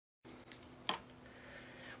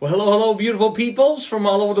Well, hello, beautiful peoples from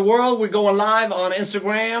all over the world. We're going live on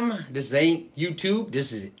Instagram. This ain't YouTube.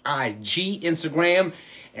 This is IG, Instagram.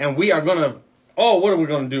 And we are going to, what are we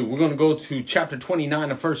going to do? We're going to go to chapter 29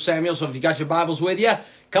 of 1 Samuel. So if you got your Bibles with you,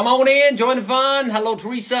 come on in, join the fun. Hello,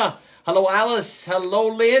 Teresa. Hello, Alice. Hello,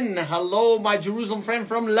 Lynn. Hello, my Jerusalem friend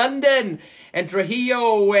from London. And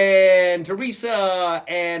Trujillo and Teresa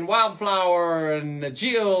and Wildflower and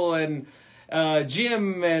Jill and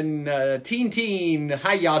Jim and Teen.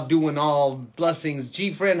 How y'all doing? All blessings.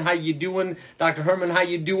 G-Friend, how you doing? Dr. Herman, how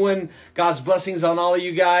you doing? God's blessings on all of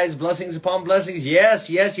you guys. Blessings upon blessings. Yes.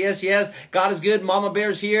 God is good. Mama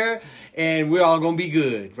Bear's here. And we're all going to be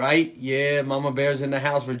good, right? Yeah, Mama Bear's in the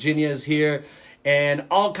house. Virginia is here. And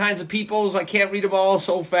all kinds of peoples. I can't read them all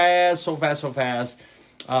so fast.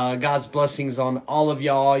 God's blessings on all of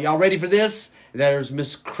y'all. Y'all ready for this? There's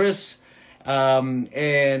Miss Chris. And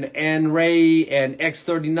Ann Ray and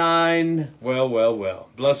X39. Well.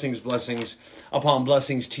 Blessings upon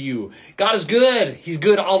blessings to you. God is good. He's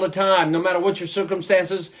good all the time. No matter what your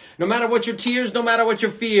circumstances, no matter what your tears, no matter what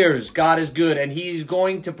your fears, God is good. And He's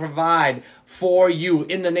going to provide for you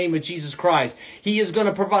in the name of Jesus Christ. He is going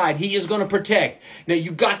to provide. He is going to protect. Now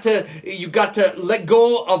you got to let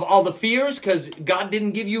go of all the fears, because God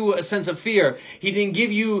didn't give you a sense of fear. He didn't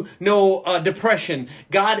give you no depression.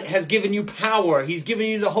 God has given you power. He's given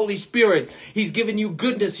you the Holy Spirit. He's given you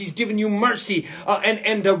goodness. He's given you mercy.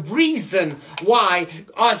 And the reason why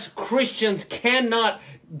us Christians cannot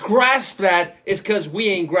grasp that is because we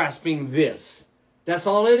ain't grasping this. That's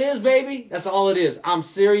all it is, baby. That's all it is. I'm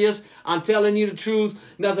serious. I'm telling you the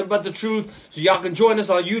truth. Nothing but the truth. So y'all can join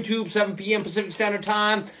us on YouTube, 7 p.m. Pacific Standard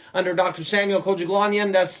Time, under Dr. Samuel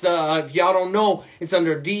Kojaglanian. That's the, if y'all don't know, it's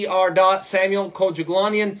under Dr. Samuel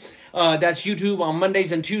Kojaglanian. That's YouTube on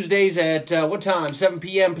Mondays and Tuesdays at what time? 7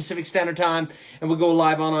 p.m. Pacific Standard Time. And we'll go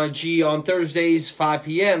live on IG on Thursdays, 5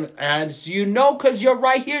 p.m. As you know, because you're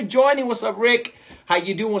right here joining. What's up, Rick? How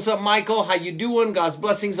you doing? What's up, Michael? How you doing? God's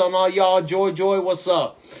blessings on all y'all. Joy, what's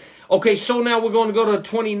up? Okay, so now we're going to go to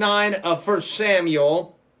 29 of 1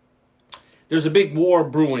 Samuel. There's a big war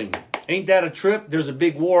brewing. Ain't that a trip? There's a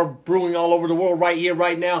big war brewing all over the world right here,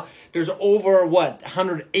 right now. There's over,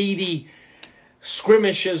 180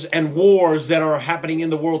 skirmishes and wars that are happening in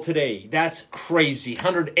the world today. That's crazy.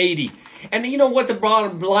 180. And you know what the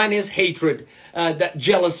bottom line is? Hatred, that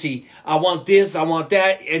jealousy. I want this, I want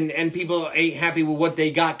that, and people ain't happy with what they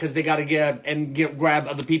got because they got to grab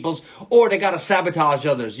other people's, or they got to sabotage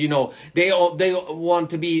others. You know, they want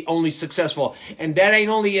to be only successful, and that ain't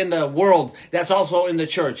only in the world. That's also in the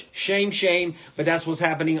church. Shame, but that's what's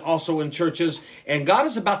happening also in churches. And God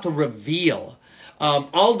is about to reveal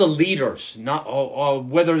all the leaders, not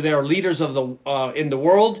whether they're leaders of the in the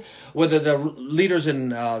world, whether they're leaders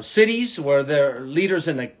in cities, whether they're leaders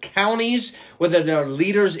in the counties, whether they're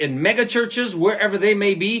leaders in mega churches, wherever they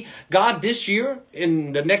may be. God, this year,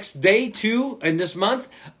 in the next day, too, in this month,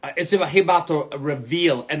 it's about to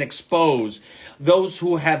reveal and expose those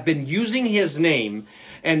who have been using His name,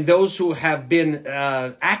 and those who have been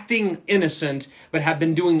acting innocent but have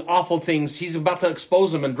been doing awful things. He's about to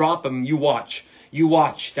expose them and drop them. You watch. You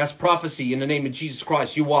watch. That's prophecy in the name of Jesus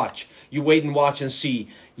Christ. You watch. You wait and watch and see.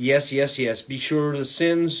 Yes. Be sure the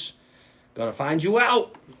sin's gonna find you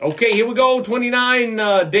out. Okay, here we go.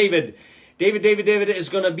 29, David. David is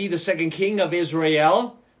gonna be the second king of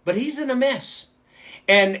Israel, but he's in a mess.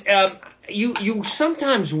 And you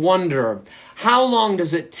sometimes wonder, how long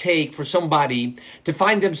does it take for somebody to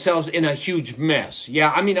find themselves in a huge mess?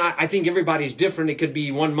 Yeah, I mean, I think everybody's different. It could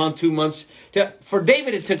be 1 month, 2 months. For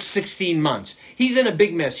David, it took 16 months. He's in a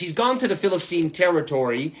big mess. He's gone to the Philistine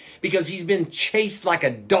territory because he's been chased like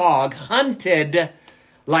a dog, hunted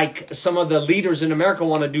like some of the leaders in America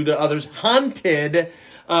want to do to others. Hunted.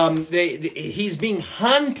 He's being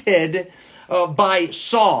hunted by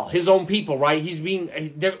Saul, his own people, right?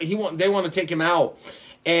 They want to take him out.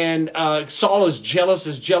 And Saul is jealous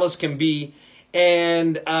as can be.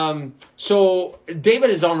 And so David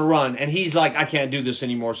is on the run, and he's like, I can't do this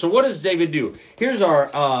anymore. So what does David do? Here's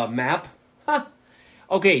our map.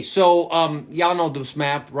 Okay, so y'all know this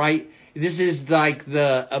map, right? This is like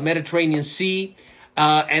the Mediterranean Sea.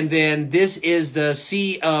 And then this is the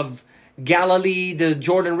Sea of Galilee, the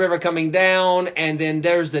Jordan River coming down. And then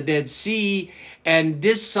there's the Dead Sea. And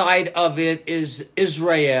this side of it is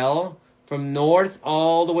Israel, from north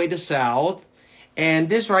all the way to south. And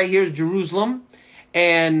this right here is Jerusalem.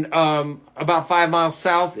 And about 5 miles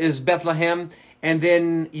south is Bethlehem. And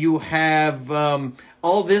then you have,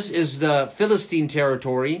 all this is the Philistine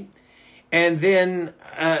territory. And then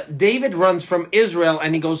David runs from Israel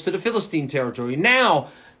and he goes to the Philistine territory. Now,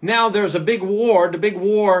 Now there's a big war. The big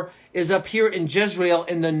war is up here in Jezreel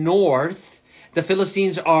in the north. The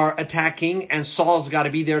Philistines are attacking, and Saul's got to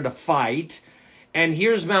be there to fight. And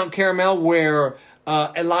here's Mount Carmel, where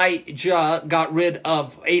Elijah got rid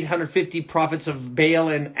of 850 prophets of Baal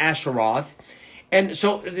and Asheroth. And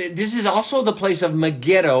so this is also the place of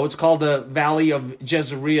Megiddo. It's called the Valley of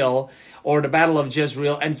Jezreel, or the Battle of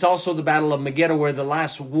Jezreel. And it's also the Battle of Megiddo, where the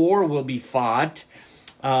last war will be fought.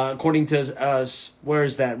 According to, where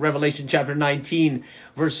is that? Revelation chapter 19,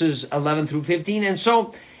 verses 11 through 15. And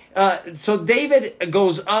so David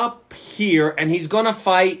goes up here, and he's going to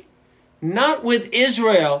fight not with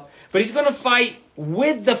Israel, but he's going to fight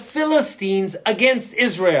with the Philistines against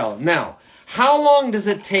Israel. Now, how long does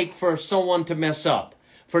it take for someone to mess up?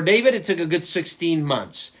 For David, it took a good 16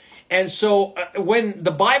 months. And so when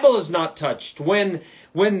the Bible is not touched, when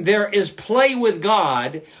there is play with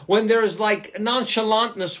God, when there is like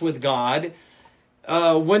nonchalantness with God,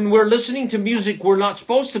 when we're listening to music we're not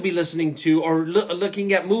supposed to be listening to, or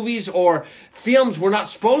looking at movies or films we're not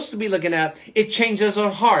supposed to be looking at, it changes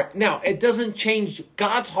our heart. Now, it doesn't change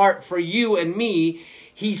God's heart for you and me.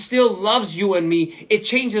 He still loves you and me. It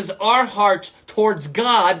changes our hearts towards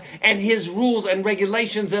God and His rules and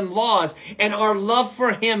regulations and laws. And our love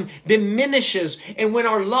for Him diminishes. And when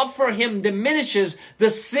our love for Him diminishes,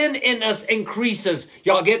 the sin in us increases.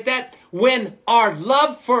 Y'all get that? When our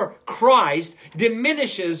love for Christ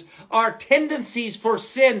diminishes, our tendencies for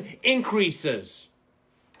sin increases.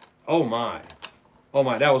 Oh my. Oh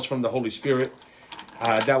my, that was from the Holy Spirit.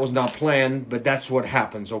 That was not planned, but that's what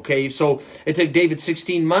happens, okay? So it took David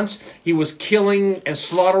 16 months. He was killing and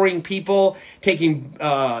slaughtering people, taking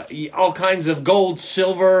all kinds of gold,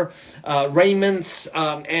 silver, raiments,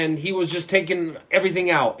 and he was just taking everything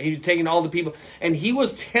out. He was taking all the people. And he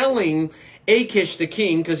was telling Achish the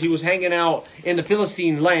king, because he was hanging out in the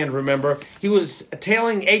Philistine land, remember? He was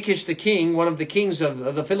telling Achish the king, one of the kings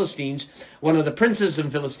of the Philistines, one of the princes of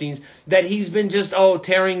the Philistines, that he's been just,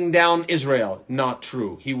 tearing down Israel. Not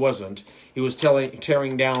true. He wasn't. He was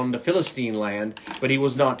tearing down the Philistine land, but he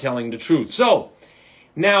was not telling the truth. So,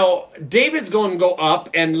 now, David's going to go up,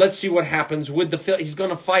 and let's see what happens with he's going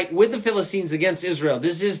to fight with the Philistines against Israel.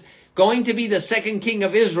 This is going to be the second king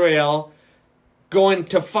of Israel going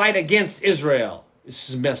to fight against Israel. This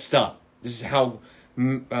is messed up. This is how,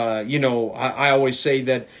 I always say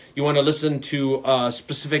that you want to listen to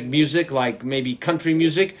specific music, like maybe country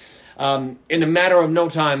music. In a matter of no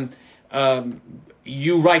time,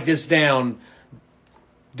 you write this down.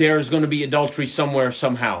 There's going to be adultery somewhere,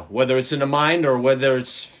 somehow. Whether it's in the mind or whether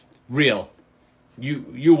it's real.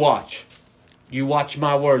 You watch. You watch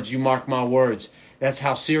my words. You mark my words. That's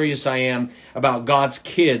how serious I am about God's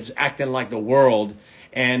kids acting like the world.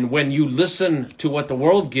 And when you listen to what the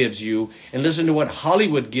world gives you and listen to what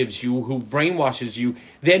Hollywood gives you, who brainwashes you,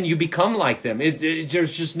 then you become like them.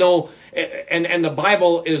 There's just no, and the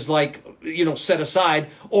Bible is like, set aside,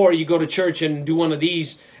 or you go to church and do one of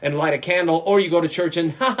these and light a candle, or you go to church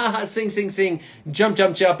and sing, jump,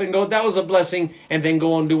 and go, that was a blessing, and then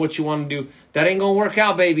go and do what you want to do. That ain't going to work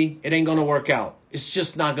out, baby. It ain't going to work out. It's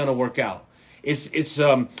just not going to work out. It's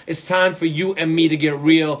time for you and me to get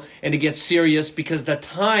real and to get serious, because the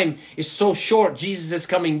time is so short. Jesus is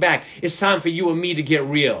coming back. It's time for you and me to get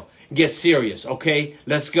real, get serious. Okay,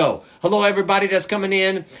 let's go. Hello, everybody that's coming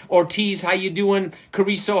in. Ortiz, how you doing?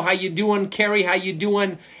 Cariso, how you doing? Carrie, how you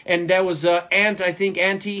doing? And that was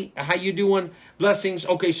Auntie, how you doing? Blessings.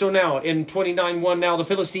 Okay, so now in 29:1, now the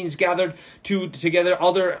Philistines gathered together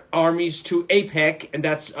other armies to Aphek, and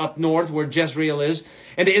that's up north where Jezreel is.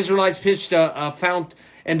 And the Israelites pitched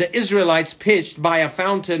by a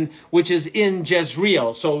fountain which is in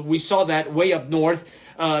Jezreel. So we saw that way up north,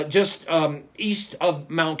 just east of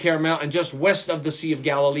Mount Carmel and just west of the Sea of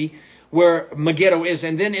Galilee, where Megiddo is.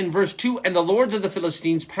 And then in verse 2, and the lords of the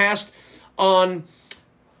Philistines passed on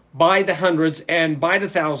by the hundreds and by the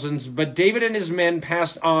thousands, but David and his men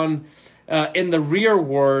passed on in the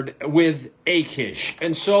rearward with Achish.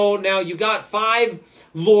 And so now you got 5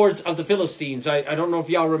 lords of the Philistines. I don't know if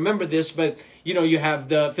y'all remember this, but you have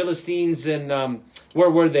the Philistines, and where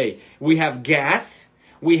were they? We have Gath,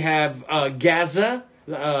 we have Gaza,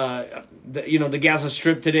 the Gaza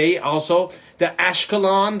Strip today, also the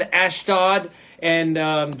Ashkelon, the Ashdod, and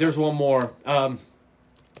there's one more.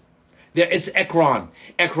 It's Ekron.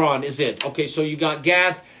 Ekron is it. Okay, so you got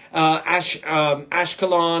Gath,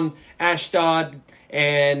 Ashkelon, Ashdod,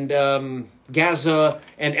 and Gaza,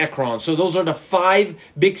 and Ekron. So those are the 5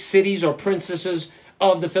 big cities or princesses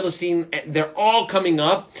of the Philistine. They're all coming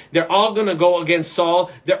up. They're all going to go against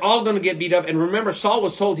Saul. They're all going to get beat up. And remember, Saul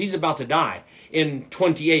was told he's about to die. in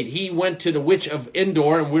 28. He went to the witch of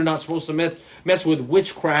Endor, and we're not supposed to mess with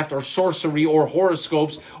witchcraft or sorcery or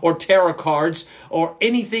horoscopes or tarot cards or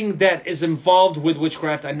anything that is involved with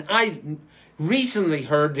witchcraft. And I recently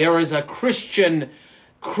heard there is a Christian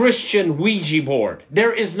Ouija board.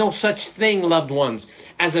 There is no such thing, loved ones,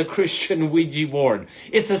 as a Christian Ouija board.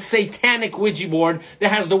 It's a satanic Ouija board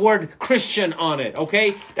that has the word Christian on it,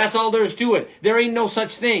 okay? That's all there is to it. There ain't no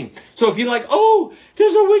such thing. So if you're like, oh,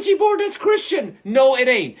 there's a Ouija board that's Christian. No, it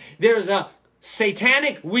ain't. There's a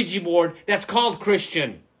satanic Ouija board that's called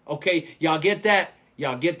Christian, okay? Y'all get that?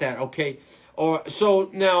 Y'all get that, okay?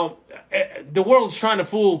 So now, the world's trying to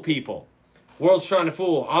fool people. World's trying to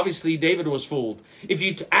fool. Obviously, David was fooled. If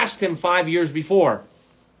you asked him 5 years before,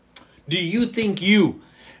 do you think you,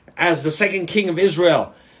 as the second king of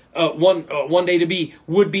Israel, one day to be,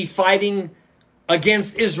 would be fighting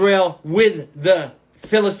against Israel with the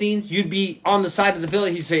Philistines? You'd be on the side of the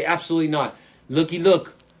Philistines? He'd say, absolutely not. Looky,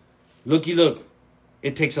 look. Looky, look.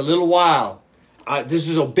 It takes a little while. This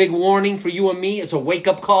is a big warning for you and me. It's a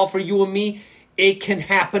wake-up call for you and me. It can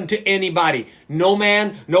happen to anybody. No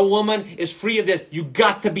man, no woman is free of this. You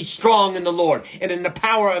got to be strong in the Lord and in the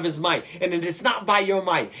power of his might. And it's not by your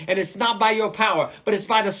might and it's not by your power, but it's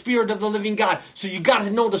by the Spirit of the living God. So you got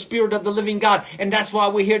to know the Spirit of the living God. And that's why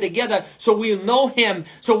we're here together. So we'll know him.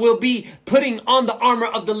 So we'll be putting on the armor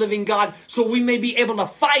of the living God. So we may be able to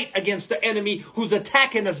fight against the enemy who's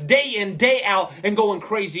attacking us day in, day out and going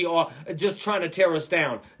crazy or just trying to tear us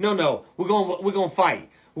down. No, we're going to fight.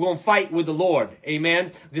 We're going to fight with the Lord.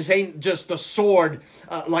 Amen. This ain't just a sword,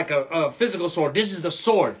 like a physical sword. This is the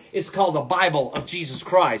sword. It's called the Bible of Jesus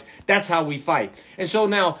Christ. That's how we fight. And so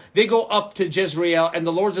now they go up to Jezreel, and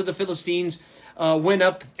the lords of the Philistines went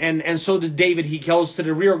up, and so did David. He goes to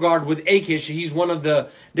the rear guard with Achish. He's one of the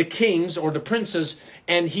kings or the princes,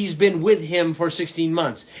 and he's been with him for 16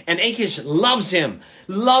 months. And Achish loves him.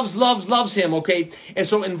 Loves him, okay? And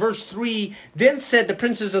so in verse 3, then said the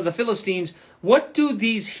princes of the Philistines, what do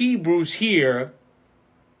these Hebrews here?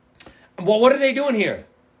 Well, what are they doing here?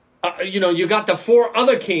 You got the 4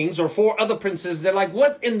 other kings or 4 other princes. They're like,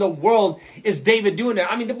 what in the world is David doing there?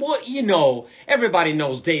 I mean, the boy, everybody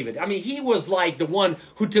knows David. I mean, he was like the one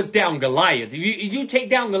who took down Goliath. If you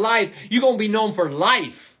take down Goliath, you're going to be known for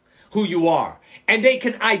life who you are. And they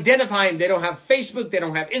can identify him. They don't have Facebook. They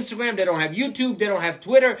don't have Instagram. They don't have YouTube. They don't have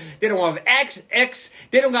Twitter. They don't have X.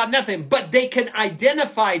 They don't got nothing. But they can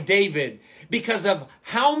identify David because of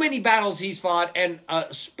how many battles he's fought and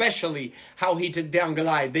especially how he took down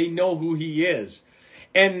Goliath. They know who he is.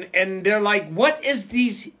 And they're like, what is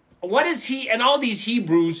he and all these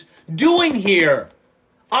Hebrews doing here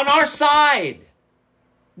on our side?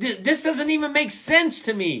 This doesn't even make sense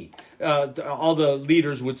to me. All the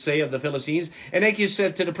leaders would say of the Philistines. And Achish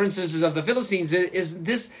said to the princes of the Philistines,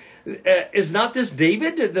 is not this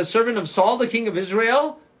David, the servant of Saul, the king of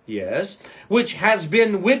Israel? Yes. Which has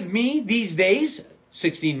been with me these days,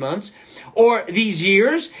 16 months, or these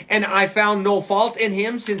years, and I found no fault in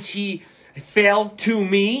him since he fell to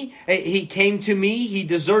me. He came to me. He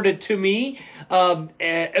deserted to me to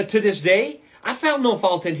this day. I found no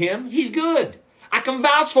fault in him. He's good. I can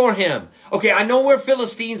vouch for him. Okay, I know we're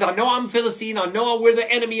Philistines. I know I'm Philistine. I know we're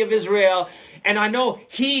the enemy of Israel. And I know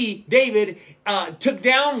David, took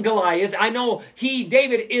down Goliath. I know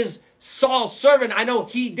David, is Saul's servant. I know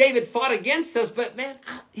David fought against us. But man,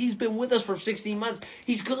 he's been with us for 16 months.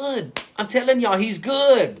 He's good. I'm telling y'all, he's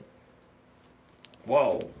good.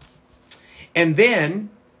 Whoa. And then,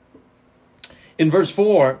 in verse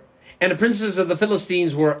 4, and the princes of the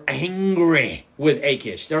Philistines were angry with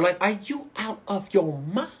Achish. They're like, are you out of your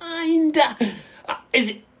mind?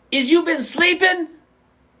 Is you been sleeping?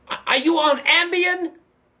 Are you on Ambien?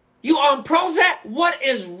 You on Prozac? What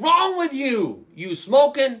is wrong with you? You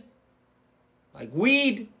smoking like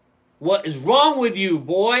weed? What is wrong with you,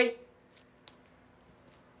 boy?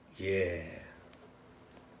 Yeah.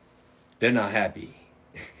 They're not happy.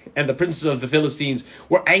 And the princes of the Philistines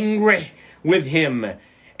were angry with him.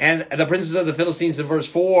 And the princes of the Philistines in verse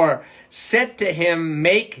 4 said to him,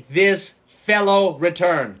 make this fellow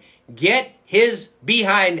return. Get his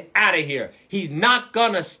behind out of here. He's not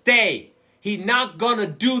going to stay. He's not going to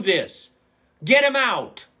do this. Get him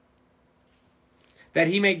out. That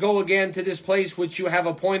he may go again to this place which you have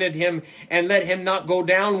appointed him, and let him not go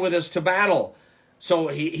down with us to battle. So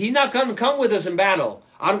he's not going to come with us in battle.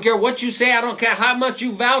 I don't care what you say. I don't care how much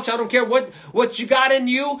you vouch. I don't care what you got in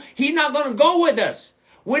you. He's not going to go with us.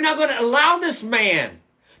 We're not going to allow this man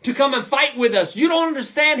to come and fight with us. You don't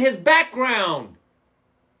understand his background.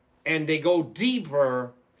 And they go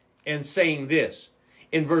deeper in saying this.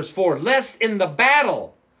 In verse 4, lest in the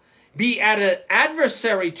battle be an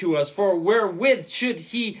adversary to us? For wherewith should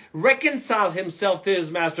he reconcile himself to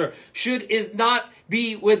his master? Should it not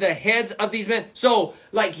be with the heads of these men? So,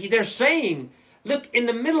 like they're saying, look, in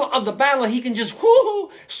the middle of the battle, he can just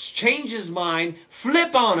change his mind,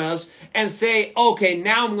 flip on us, and say, okay,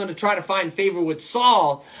 now I'm going to try to find favor with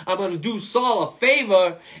Saul. I'm going to do Saul a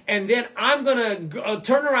favor, and then I'm going to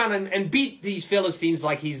turn around and beat these Philistines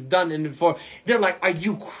like he's done it before. They're like, are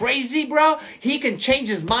you crazy, bro? He can change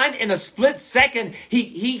his mind in a split second.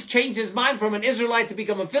 He changed his mind from an Israelite to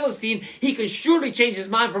become a Philistine. He can surely change his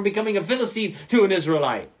mind from becoming a Philistine to an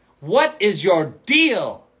Israelite. What is your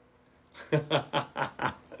deal?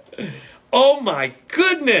 Oh my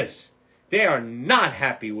goodness. They are not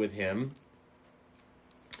happy with him.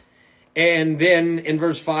 And then in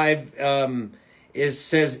verse 5 it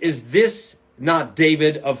says, is this not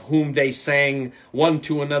David, of whom they sang one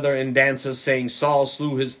to another in dances, saying, Saul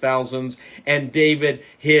slew his thousands and David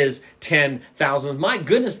his 10,000. My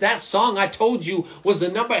goodness, that song I told you was the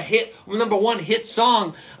number one hit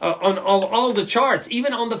song on all the charts.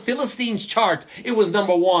 Even on the Philistines chart, it was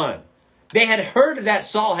number one. They had heard that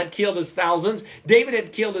Saul had killed his thousands. David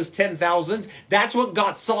had killed his 10,000s. That's what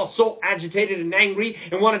got Saul so agitated and angry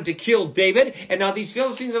and wanted to kill David. And now these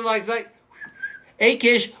Philistines are like,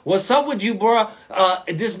 Achish, what's up with you, bro?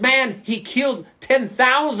 This man, he killed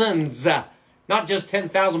 10,000s. Not just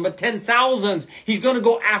 10,000, but 10,000s. He's going to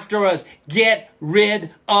go after us. Get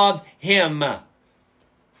rid of him.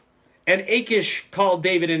 And Achish called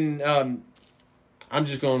David, and I'm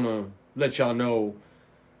just going to let y'all know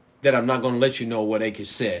that I'm not going to let you know what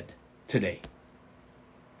Achish said today.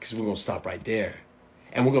 Because we're going to stop right there.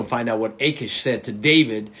 And we're going to find out what Achish said to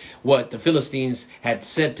David, what the Philistines had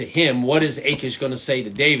said to him. What is Achish going to say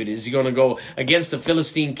to David? Is he going to go against the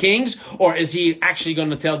Philistine kings? Or is he actually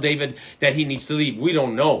going to tell David that he needs to leave? We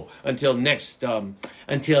don't know until next time.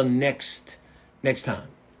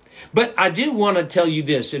 But I do want to tell you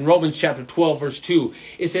this. In Romans chapter 12, verse 2,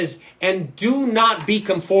 it says, and do not be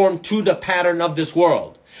conformed to the pattern of this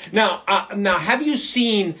world. Now, have you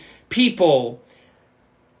seen people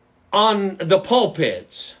on the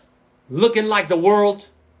pulpits looking like the world?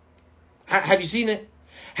 Have you seen it?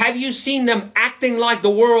 Have you seen them acting like the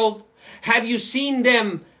world? Have you seen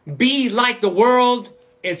them be like the world?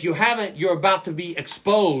 If you haven't, you're about to be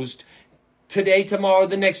exposed today, tomorrow,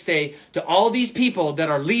 the next day to all these people that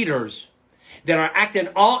are leaders, that are acting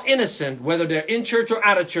all innocent, whether they're in church or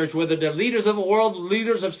out of church, whether they're leaders of a world,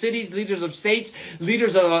 leaders of cities, leaders of states,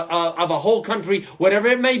 leaders of a whole country, whatever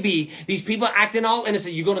it may be. These people acting all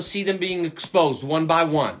innocent, you're going to see them being exposed one by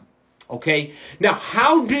one. Okay? Now,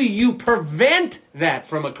 how do you prevent that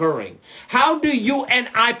from occurring? How do you and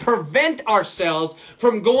I prevent ourselves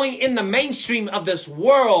from going in the mainstream of this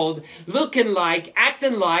world, looking like,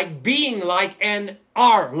 acting like, being like, and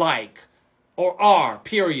are like, or are,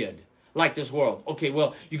 period, like this world? Okay,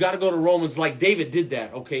 well, you got to go to Romans, like David did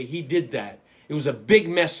that. Okay, he did that. It was a big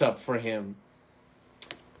mess up for him.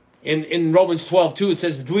 In Romans 12:2, it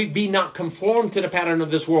says, be not conformed to the pattern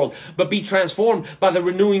of this world, but be transformed by the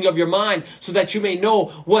renewing of your mind, so that you may know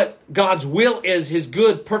what God's will is, his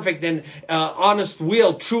good, perfect, and honest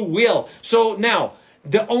will, true will. So now,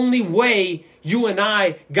 the only way you and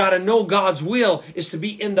I got to know God's will is to be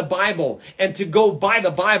in the Bible and to go by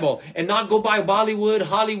the Bible and not go by Bollywood,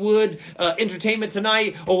 Hollywood, Entertainment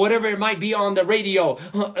Tonight, or whatever it might be on the radio.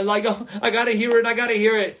 Like, oh, I got to hear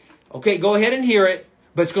it. Okay, go ahead and hear it,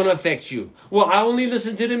 but it's going to affect you. Well, I only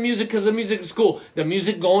listen to the music because the music is cool. The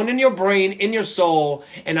music going in your brain, in your soul,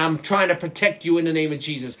 and I'm trying to protect you in the name of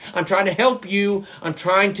Jesus. I'm trying to help you. I'm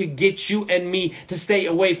trying to get you and me to stay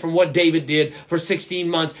away from what David did for 16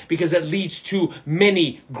 months, because it leads to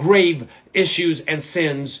many grave issues and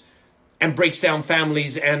sins and breaks down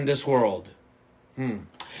families and this world.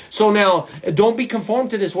 So now, don't be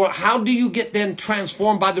conformed to this world. How do you get then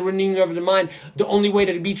transformed by the renewing of the mind? The only way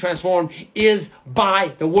to be transformed is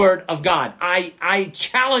by the word of God. I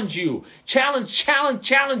challenge you, challenge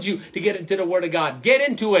you to get into the word of God. Get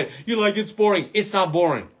into it. You're like, it's boring. It's not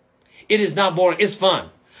boring. It is not boring. It's fun.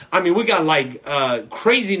 I mean, we got like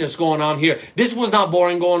craziness going on here. This was not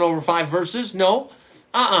boring going over 5 verses. No.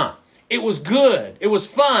 It was good. It was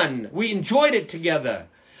fun. We enjoyed it together.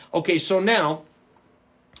 Okay, so now,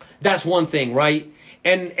 that's one thing, right?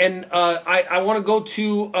 And I want to go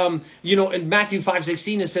to, in Matthew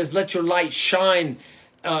 5:16, it says, let your light shine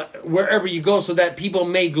wherever you go, so that people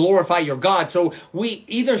may glorify your God. So we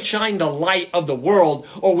either shine the light of the world,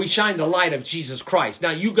 or we shine the light of Jesus Christ.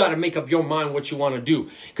 Now, you got to make up your mind what you want to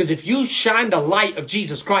do. Because if you shine the light of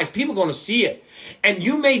Jesus Christ, people are going to see it. And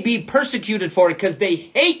you may be persecuted for it because they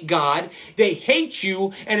hate God, they hate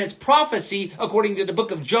you, and it's prophecy, according to the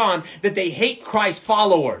book of John, that they hate Christ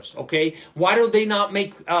followers, okay? Why do they not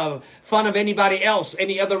make fun of anybody else,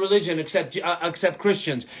 any other religion except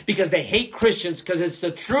Christians? Because they hate Christians because it's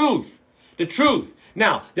the truth. The truth.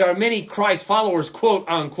 Now, there are many Christ followers, quote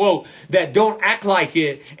unquote, that don't act like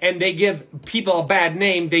it, and they give people a bad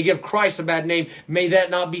name. They give Christ a bad name. May that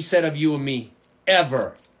not be said of you and me.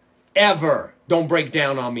 Ever. Ever. Don't break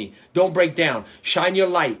down on me. Don't break down. Shine your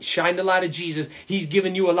light. Shine the light of Jesus. He's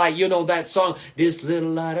giving you a light. You know that song, this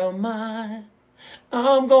little light of mine,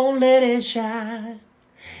 I'm gonna let it shine.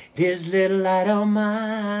 This little light of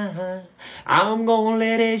mine, I'm gonna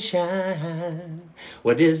let it shine.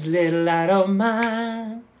 Well, this little light of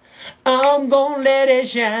mine, I'm gonna let it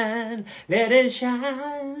shine. Let it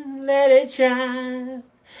shine, let it shine,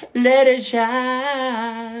 let it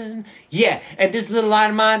shine. Yeah, and this little light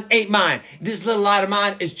of mine ain't mine. This little light of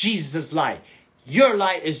mine is Jesus' light. Your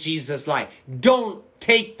light is Jesus' light. Don't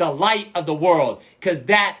take the light of the world, because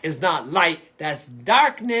that is not light, that's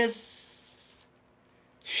darkness.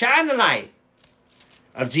 Shine the light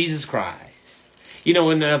of Jesus Christ. You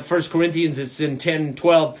know, in 1 Corinthians, it's in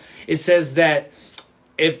 10:12, it says that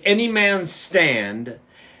if any man stand,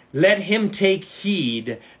 let him take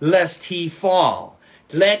heed lest he fall.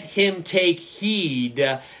 Let him take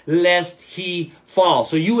heed lest he fall.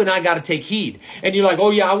 So you and I got to take heed. And you're like,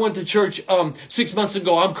 oh yeah, I went to church 6 months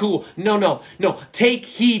ago. I'm cool. No. Take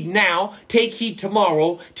heed now. Take heed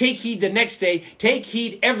tomorrow. Take heed the next day. Take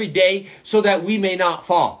heed every day so that we may not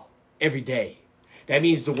fall every day. That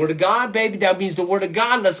means the word of God, baby. That means the word of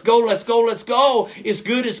God. Let's go, let's go, let's go. It's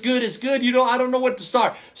good, it's good, it's good. You know, I don't know what to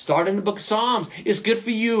start. Start in the book of Psalms. It's good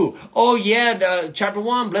for you. Oh yeah, chapter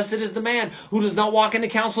 1. Blessed is the man who does not walk in the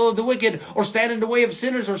counsel of the wicked, or stand in the way of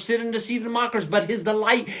sinners, or sit in the seat of the mockers. But his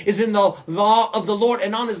delight is in the law of the Lord,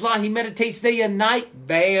 and on his law he meditates day and night.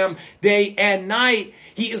 Bam, day and night.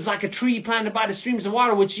 He is like a tree planted by the streams of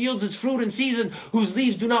water, which yields its fruit in season, whose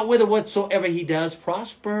leaves do not wither. Whatsoever he does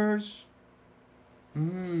prospers.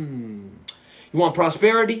 You want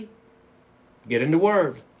prosperity? Get in the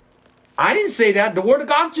Word. I didn't say that. The Word of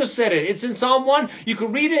God just said it. It's in Psalm 1. You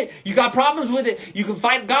can read it. You got problems with it. You can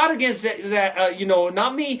fight God against it.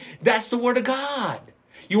 Not me. That's the Word of God.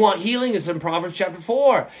 You want healing? It's in Proverbs chapter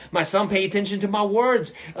 4. My son, pay attention to my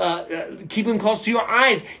words. Keep them close to your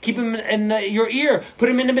eyes. Keep them in your ear. Put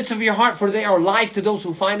them in the midst of your heart, for they are life to those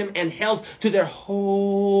who find them, and health to their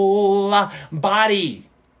whole body.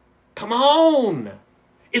 Come on.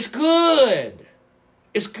 It's good.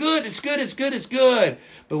 It's good. It's good. It's good. It's good.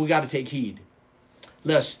 But we got to take heed.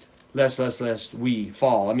 Lest we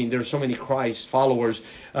fall. I mean, there's so many Christ followers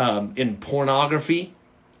in pornography.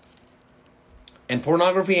 And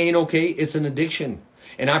pornography ain't okay. It's an addiction.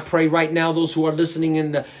 And I pray right now, those who are listening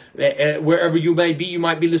in the wherever you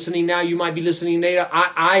might be listening now, you might be listening later.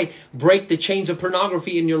 I break the chains of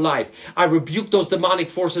pornography in your life. I rebuke those demonic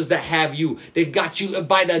forces that have you. They've got you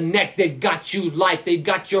by the neck. They've got you life. They've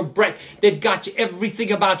got your breath. They've got you,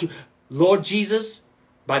 everything about you. Lord Jesus,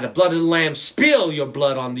 by the blood of the Lamb, spill your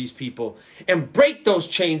blood on these people and break those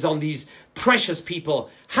chains on these precious people.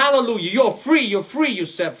 Hallelujah. You're free. You're free. You're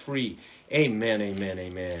set free. Amen. Amen.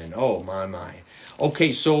 Amen. Oh, my.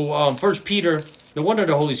 Okay, so 1 Peter, no wonder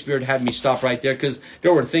the Holy Spirit had me stop right there, because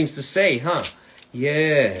there were things to say, huh?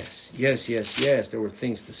 Yes, there were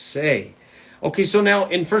things to say. Okay, so now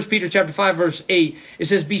in 1 Peter chapter 5, verse 8, it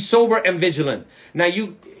says, be sober and vigilant. Now,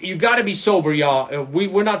 you got to be sober, y'all.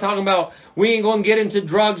 We're not talking about, we ain't going to get into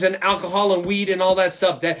drugs and alcohol and weed and all that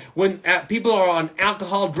stuff. That when people are on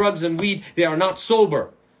alcohol, drugs, and weed, they are not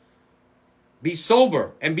sober. Be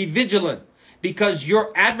sober and be vigilant. Because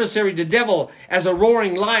your adversary, the devil, as a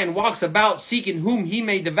roaring lion, walks about seeking whom he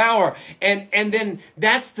may devour. And then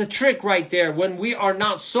that's the trick right there. When we are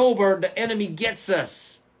not sober, the enemy gets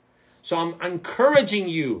us. So I'm encouraging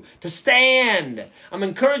you to stand. I'm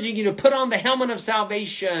encouraging you to put on the helmet of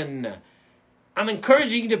salvation. I'm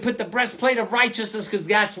encouraging you to put the breastplate of righteousness, because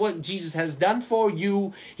that's what Jesus has done for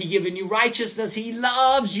you. He's given you righteousness. He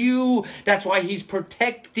loves you. That's why he's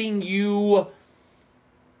protecting you.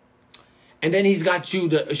 And then he's got you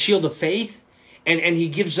the shield of faith. And he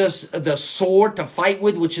gives us the sword to fight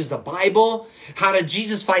with, which is the Bible. How did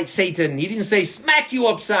Jesus fight Satan? He didn't say smack you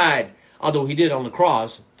upside. Although he did on the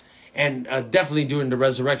cross. And definitely during the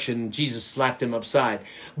resurrection, Jesus slapped him upside.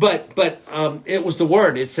 But it was the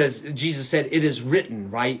word. It says, Jesus said, it is written,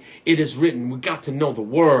 right? It is written. We got to know the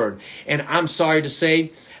word. And I'm sorry to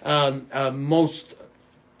say, most,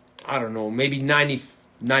 I don't know, maybe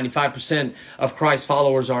 95% of Christ's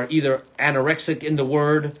followers are either anorexic in the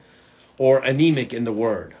word or anemic in the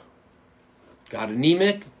word. Got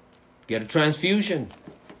anemic? Get a transfusion.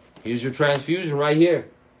 Here's your transfusion right here.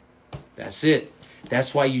 That's it.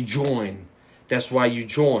 That's why you join. That's why you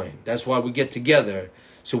join. That's why we get together.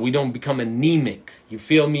 So we don't become anemic. You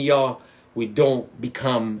feel me, y'all? We don't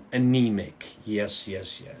become anemic. Yes,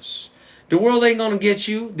 yes, yes. The world ain't going to get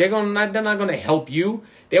you. They're not going to help you.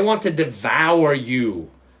 They want to devour you.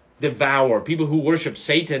 Devour. People who worship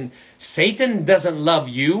Satan. Satan doesn't love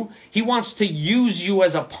you. He wants to use you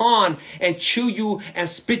as a pawn and chew you and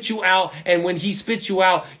spit you out. And when he spits you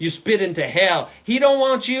out, you spit into hell. He don't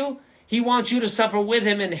want you. He wants you to suffer with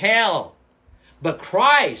him in hell. But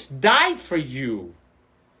Christ died for you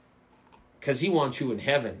because he wants you in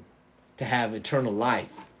heaven to have eternal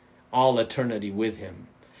life, all eternity with him.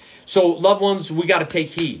 So, loved ones, we got to take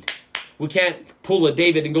heed. We can't pull a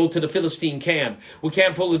David and go to the Philistine camp. We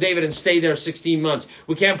can't pull a David and stay there 16 months.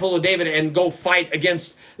 We can't pull a David and go fight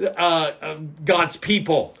against God's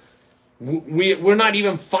people. We're not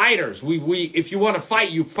even fighters. If you want to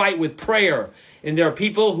fight, you fight with prayer. And there are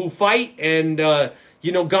people who fight, and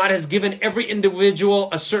God has given every individual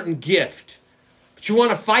a certain gift. But you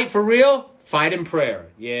want to fight for real? Fight in prayer.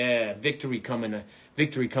 Yeah, victory coming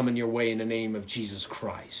your way in the name of Jesus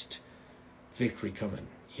Christ. Victory coming.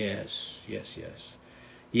 Yes, yes, yes.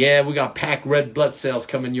 Yeah, we got packed red blood cells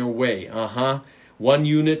coming your way. 1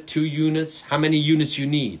 unit, 2 units. How many units you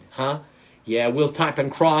need? Yeah, we'll type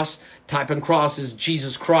and cross. Type and cross is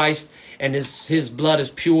Jesus Christ, and his blood is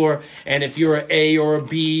pure. And if you're an A or a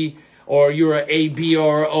B, or you're an A, B,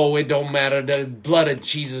 or O, it don't matter. The blood of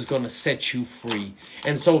Jesus is going to set you free.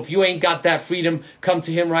 And so if you ain't got that freedom, come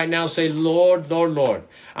to him right now. Say, Lord, Lord, Lord,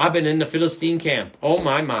 I've been in the Philistine camp. Oh,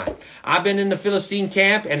 my, my. I've been in the Philistine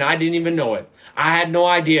camp, and I didn't even know it. I had no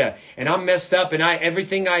idea. And I'm messed up, and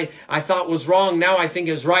everything I thought was wrong, now I think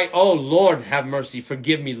is right. Oh, Lord, have mercy.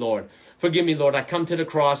 Forgive me, Lord. Forgive me, Lord. I come to the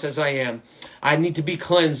cross as I am. I need to be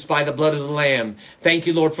cleansed by the blood of the Lamb. Thank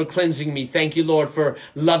you, Lord, for cleansing me. Thank you, Lord, for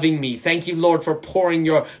loving me. Thank you, Lord, for pouring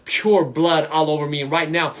your pure blood all over me. And right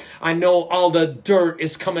now, I know all the dirt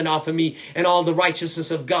is coming off of me, and all the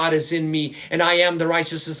righteousness of God is in me. And I am the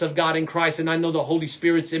righteousness of God in Christ. And I know the Holy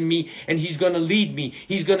Spirit's in me, and he's going to lead me.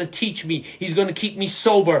 He's going to teach me. He's going to keep me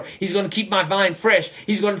sober. He's going to keep my mind fresh.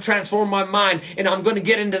 He's going to transform my mind. And I'm going to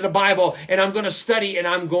get into the Bible, and I'm going to study, and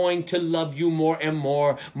I'm going to love you more and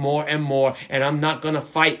more, more and more. And I'm not going to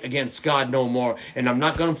fight against God no more. And I'm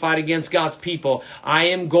not going to fight against God's people. I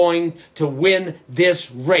am going to win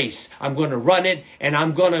this race. I'm going to run it, and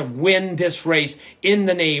I'm going to win this race in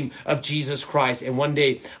the name of Jesus Christ. And one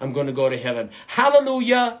day I'm going to go to heaven.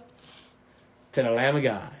 Hallelujah to the Lamb of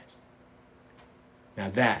God. Now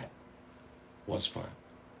that was fun.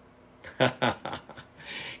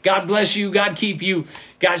 God bless you. God keep you.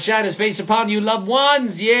 God shine his face upon you, loved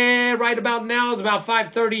ones. Yeah, right about now. It's about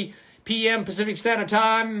 5:30 p.m. Pacific Standard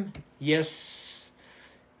Time. Yes,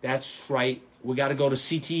 that's right. We got to go to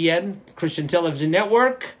CTN, Christian Television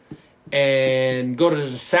Network, and go to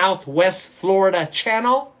the Southwest Florida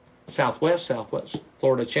channel. Southwest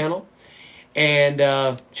Florida channel. And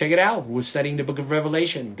check it out. We're studying the book of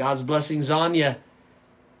Revelation. God's blessings on you.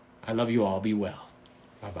 I love you all. Be well.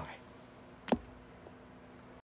 Bye-bye.